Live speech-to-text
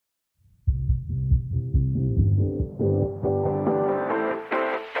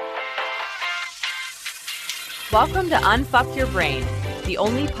Welcome to Unfuck Your Brain, the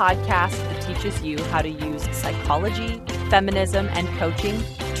only podcast that teaches you how to use psychology, feminism, and coaching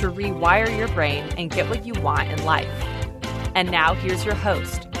to rewire your brain and get what you want in life. And now here's your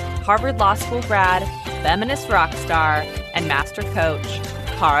host, Harvard Law School grad, feminist rock star, and master coach,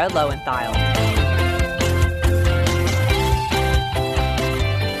 Kara Loewentheil.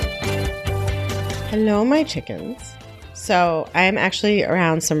 Hello, my chickens. So I'm actually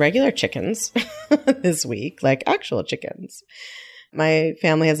around some regular chickens this week, like actual chickens. My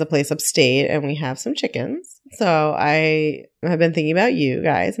family has a place upstate and we have some chickens. So I have been thinking about you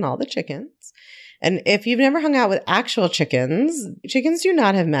guys and all the chickens. And if you've never hung out with actual chickens, chickens do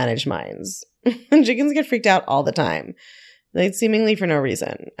not have managed minds. Chickens get freaked out all the time, like seemingly for no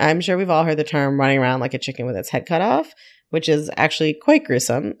reason. I'm sure we've all heard the term running around like a chicken with its head cut off, which is actually quite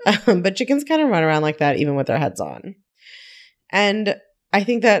gruesome. But chickens kind of run around like that even with their heads on. And I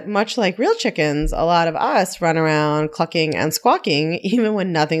think that much like real chickens, a lot of us run around clucking and squawking even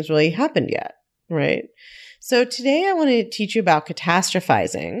when nothing's really happened yet, right? So today I want to teach you about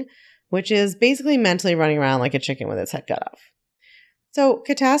catastrophizing, which is basically mentally running around like a chicken with its head cut off. So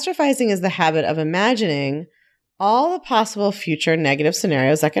catastrophizing is the habit of imagining all the possible future negative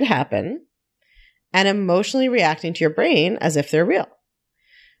scenarios that could happen and emotionally reacting to your brain as if they're real.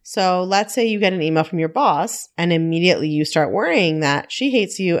 So let's say you get an email from your boss and immediately you start worrying that she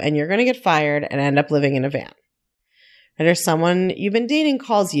hates you and you're going to get fired and end up living in a van. And there's someone you've been dating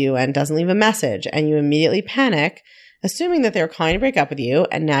calls you and doesn't leave a message and you immediately panic, assuming that they're calling to break up with you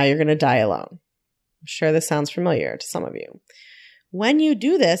and now you're going to die alone. I'm sure this sounds familiar to some of you. When you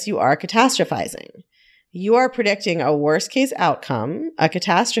do this, you are catastrophizing. You are predicting a worst case outcome, a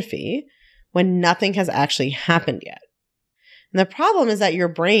catastrophe, when nothing has actually happened yet. And the problem is that your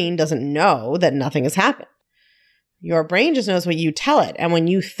brain doesn't know that nothing has happened. Your brain just knows what you tell it. And when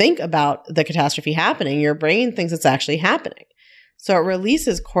you think about the catastrophe happening, your brain thinks it's actually happening. So it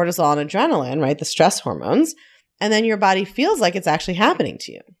releases cortisol and adrenaline, right? The stress hormones. And then your body feels like it's actually happening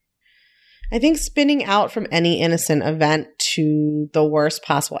to you. I think spinning out from any innocent event to the worst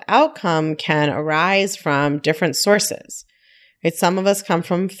possible outcome can arise from different sources. Right? Some of us come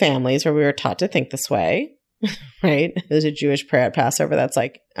from families where we were taught to think this way. Right? There's a Jewish prayer at Passover that's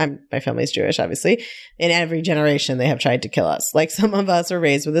like, my family's Jewish, obviously. In every generation, they have tried to kill us. Like some of us are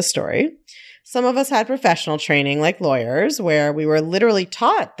raised with this story. Some of us had professional training like lawyers where we were literally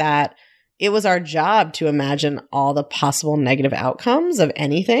taught that it was our job to imagine all the possible negative outcomes of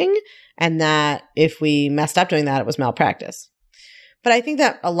anything. And that if we messed up doing that, it was malpractice. But I think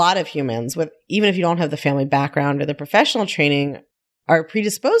that a lot of humans, even if you don't have the family background or the professional training, are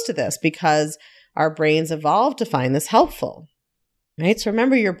predisposed to this because our brains evolved to find this helpful, right? So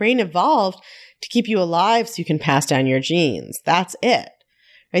remember, your brain evolved to keep you alive so you can pass down your genes. That's it,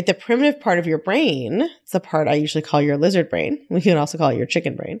 right? The primitive part of your brain, it's the part I usually call your lizard brain. We can also call it your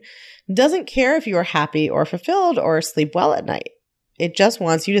chicken brain, doesn't care if you are happy or fulfilled or sleep well at night. It just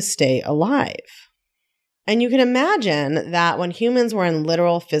wants you to stay alive. And you can imagine that when humans were in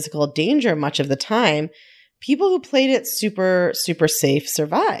literal physical danger much of the time, people who played it super, super safe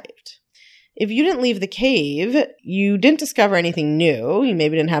survived. If you didn't leave the cave, you didn't discover anything new. You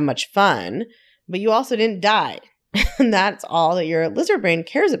maybe didn't have much fun, but you also didn't die. And that's all that your lizard brain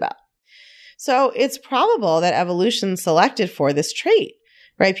cares about. So it's probable that evolution selected for this trait,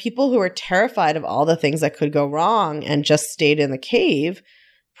 right? People who are terrified of all the things that could go wrong and just stayed in the cave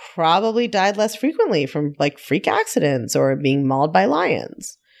probably died less frequently from like freak accidents or being mauled by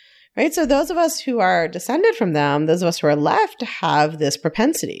lions, right? So those of us who are descended from them, those of us who are left have this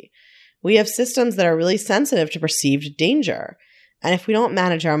propensity. We have systems that are really sensitive to perceived danger. And if we don't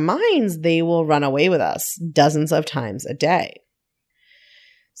manage our minds, they will run away with us dozens of times a day.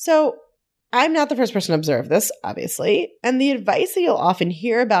 So I'm not the first person to observe this, obviously. And the advice that you'll often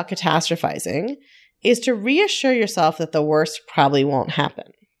hear about catastrophizing is to reassure yourself that the worst probably won't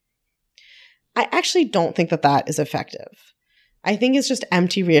happen. I actually don't think that that is effective. I think it's just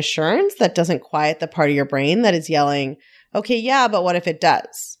empty reassurance that doesn't quiet the part of your brain that is yelling, okay, yeah, but what if it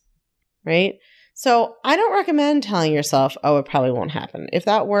does? Right? So I don't recommend telling yourself, oh, it probably won't happen. If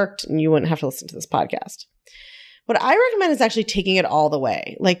that worked, you wouldn't have to listen to this podcast. What I recommend is actually taking it all the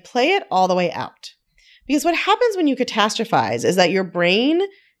way, like play it all the way out. Because what happens when you catastrophize is that your brain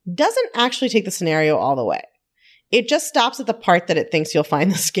doesn't actually take the scenario all the way. It just stops at the part that it thinks you'll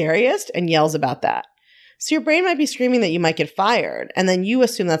find the scariest and yells about that. So your brain might be screaming that you might get fired, and then you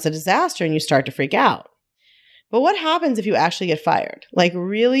assume that's a disaster and you start to freak out. But what happens if you actually get fired? Like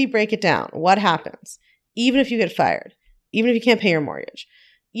really break it down. What happens? Even if you get fired, even if you can't pay your mortgage,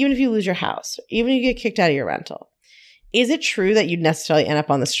 even if you lose your house, even if you get kicked out of your rental, is it true that you'd necessarily end up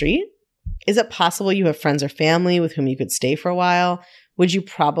on the street? Is it possible you have friends or family with whom you could stay for a while? Would you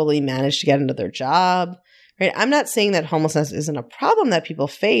probably manage to get another job? Right? I'm not saying that homelessness isn't a problem that people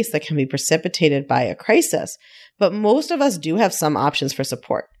face that can be precipitated by a crisis, but most of us do have some options for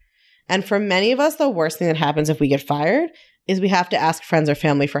support. And for many of us, the worst thing that happens if we get fired is we have to ask friends or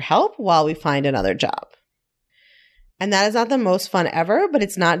family for help while we find another job. And that is not the most fun ever, but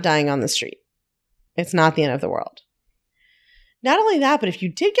it's not dying on the street. It's not the end of the world. Not only that, but if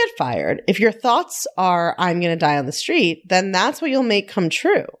you did get fired, if your thoughts are, I'm going to die on the street, then that's what you'll make come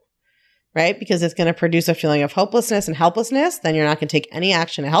true, right? Because it's going to produce a feeling of hopelessness and helplessness. Then you're not going to take any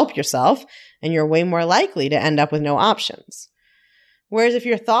action to help yourself, and you're way more likely to end up with no options. Whereas if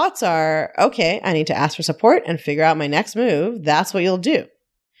your thoughts are, okay, I need to ask for support and figure out my next move, that's what you'll do.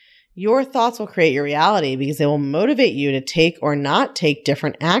 Your thoughts will create your reality because they will motivate you to take or not take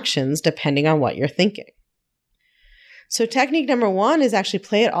different actions depending on what you're thinking. So technique number 1 is actually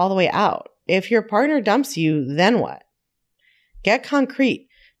play it all the way out. If your partner dumps you, then what? Get concrete.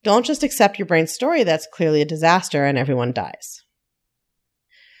 Don't just accept your brain's story that's clearly a disaster and everyone dies.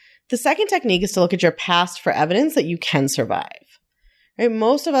 The second technique is to look at your past for evidence that you can survive. Right?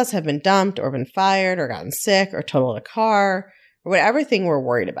 Most of us have been dumped or been fired or gotten sick or totaled a car or whatever thing we're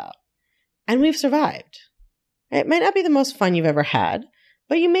worried about. And we've survived. It might not be the most fun you've ever had,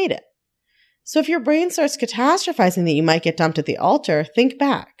 but you made it. So if your brain starts catastrophizing that you might get dumped at the altar, think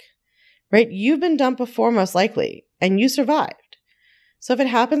back, right? You've been dumped before most likely, and you survived. So if it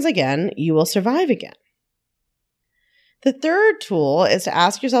happens again, you will survive again. The third tool is to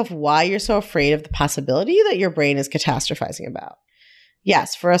ask yourself why you're so afraid of the possibility that your brain is catastrophizing about.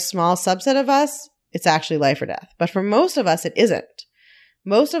 Yes, for a small subset of us, it's actually life or death. But for most of us, it isn't.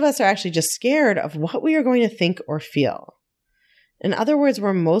 Most of us are actually just scared of what we are going to think or feel. In other words,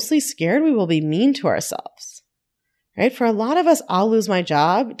 we're mostly scared we will be mean to ourselves, right? For a lot of us, I'll lose my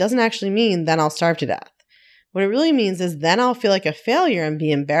job doesn't actually mean then I'll starve to death. What it really means is then I'll feel like a failure and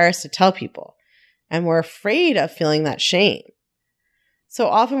be embarrassed to tell people. And we're afraid of feeling that shame. So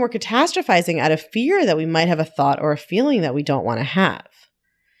often we're catastrophizing out of fear that we might have a thought or a feeling that we don't want to have.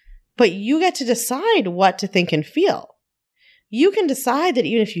 But you get to decide what to think and feel. You can decide that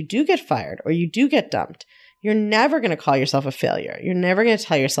even if you do get fired or you do get dumped, you're never going to call yourself a failure. You're never going to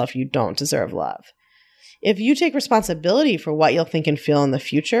tell yourself you don't deserve love. If you take responsibility for what you'll think and feel in the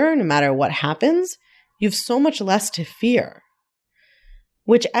future, no matter what happens, you have so much less to fear.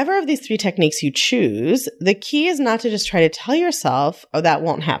 Whichever of these 3 techniques you choose, the key is not to just try to tell yourself, oh, that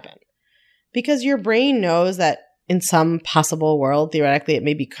won't happen. Because your brain knows that in some possible world, theoretically, it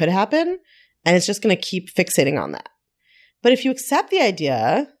maybe could happen, and it's just going to keep fixating on that. But if you accept the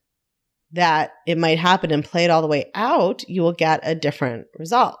idea that it might happen and play it all the way out, you will get a different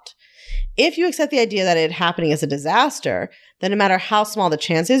result. If you accept the idea that it happening is a disaster, then no matter how small the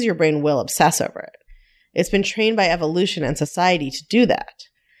chance is, your brain will obsess over it. It's been trained by evolution and society to do that.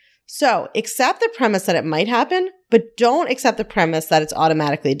 So accept the premise that it might happen, but don't accept the premise that it's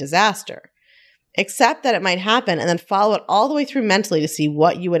automatically a disaster. Accept that it might happen and then follow it all the way through mentally to see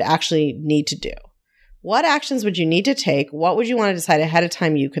what you would actually need to do. What actions would you need to take? What would you want to decide ahead of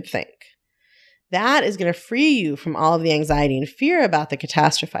time you could think? That is going to free you from all of the anxiety and fear about the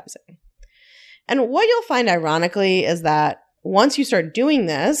catastrophizing. And what you'll find, ironically, is that once you start doing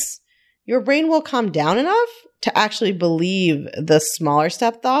this, your brain will calm down enough to actually believe the smaller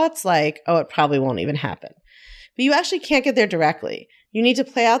step thoughts like, oh, it probably won't even happen. But you actually can't get there directly. You need to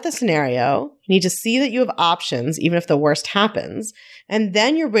play out the scenario. You need to see that you have options, even if the worst happens. And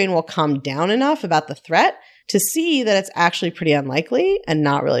then your brain will calm down enough about the threat to see that it's actually pretty unlikely and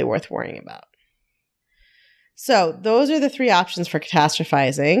not really worth worrying about. So those are the 3 options for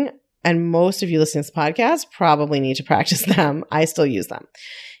catastrophizing. And most of you listening to this podcast probably need to practice them. I still use them.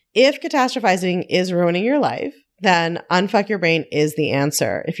 If catastrophizing is ruining your life, then Unfuck Your Brain is the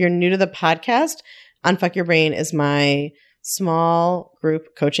answer. If you're new to the podcast, Unfuck Your Brain is my small group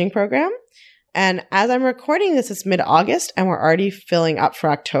coaching program. And as I'm recording this, it's mid-August and we're already filling up for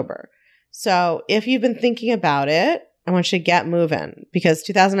October. So if you've been thinking about it, I want you to get moving because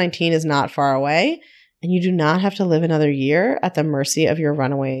 2019 is not far away and you do not have to live another year at the mercy of your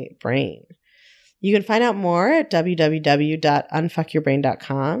runaway brain. You can find out more at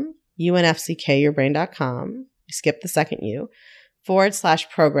www.unfuckyourbrain.com, unfckyourbrain.com, skip the second U,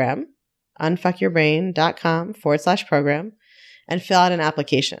 /program, unfuckyourbrain.com/program, and fill out an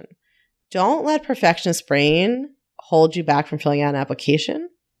application. Don't let perfectionist brain hold you back from filling out an application.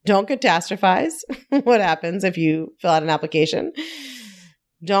 Don't catastrophize what happens if you fill out an application.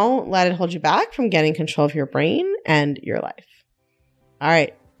 Don't let it hold you back from getting control of your brain and your life. All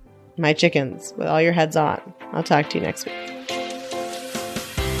right, my chickens, with all your heads on. I'll talk to you next week.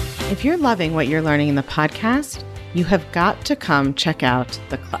 If you're loving what you're learning in the podcast, you have got to come check out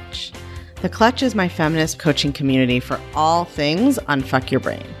The Clutch. The Clutch is my feminist coaching community for all things Unfuck Your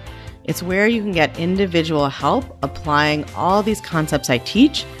Brain. It's where you can get individual help applying all these concepts I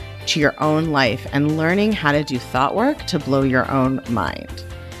teach to your own life and learning how to do thought work to blow your own mind.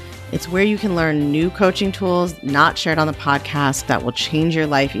 It's where you can learn new coaching tools not shared on the podcast that will change your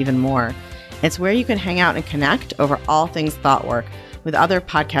life even more. It's where you can hang out and connect over all things thought work with other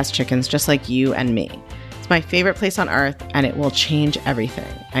podcast chickens just like you and me. It's my favorite place on earth, and it will change everything.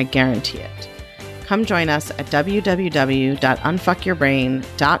 I guarantee it. Come join us at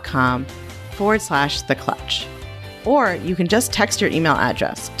www.unfuckyourbrain.com/The Clutch. Or you can just text your email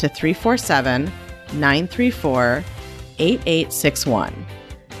address to 347-934-8861.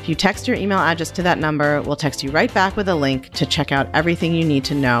 If you text your email address to that number, we'll text you right back with a link to check out everything you need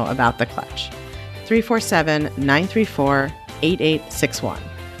to know about The Clutch. 347-934-8861.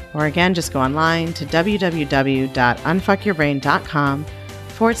 Or again, just go online to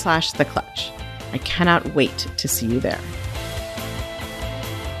www.unfuckyourbrain.com/The Clutch. I cannot wait to see you there.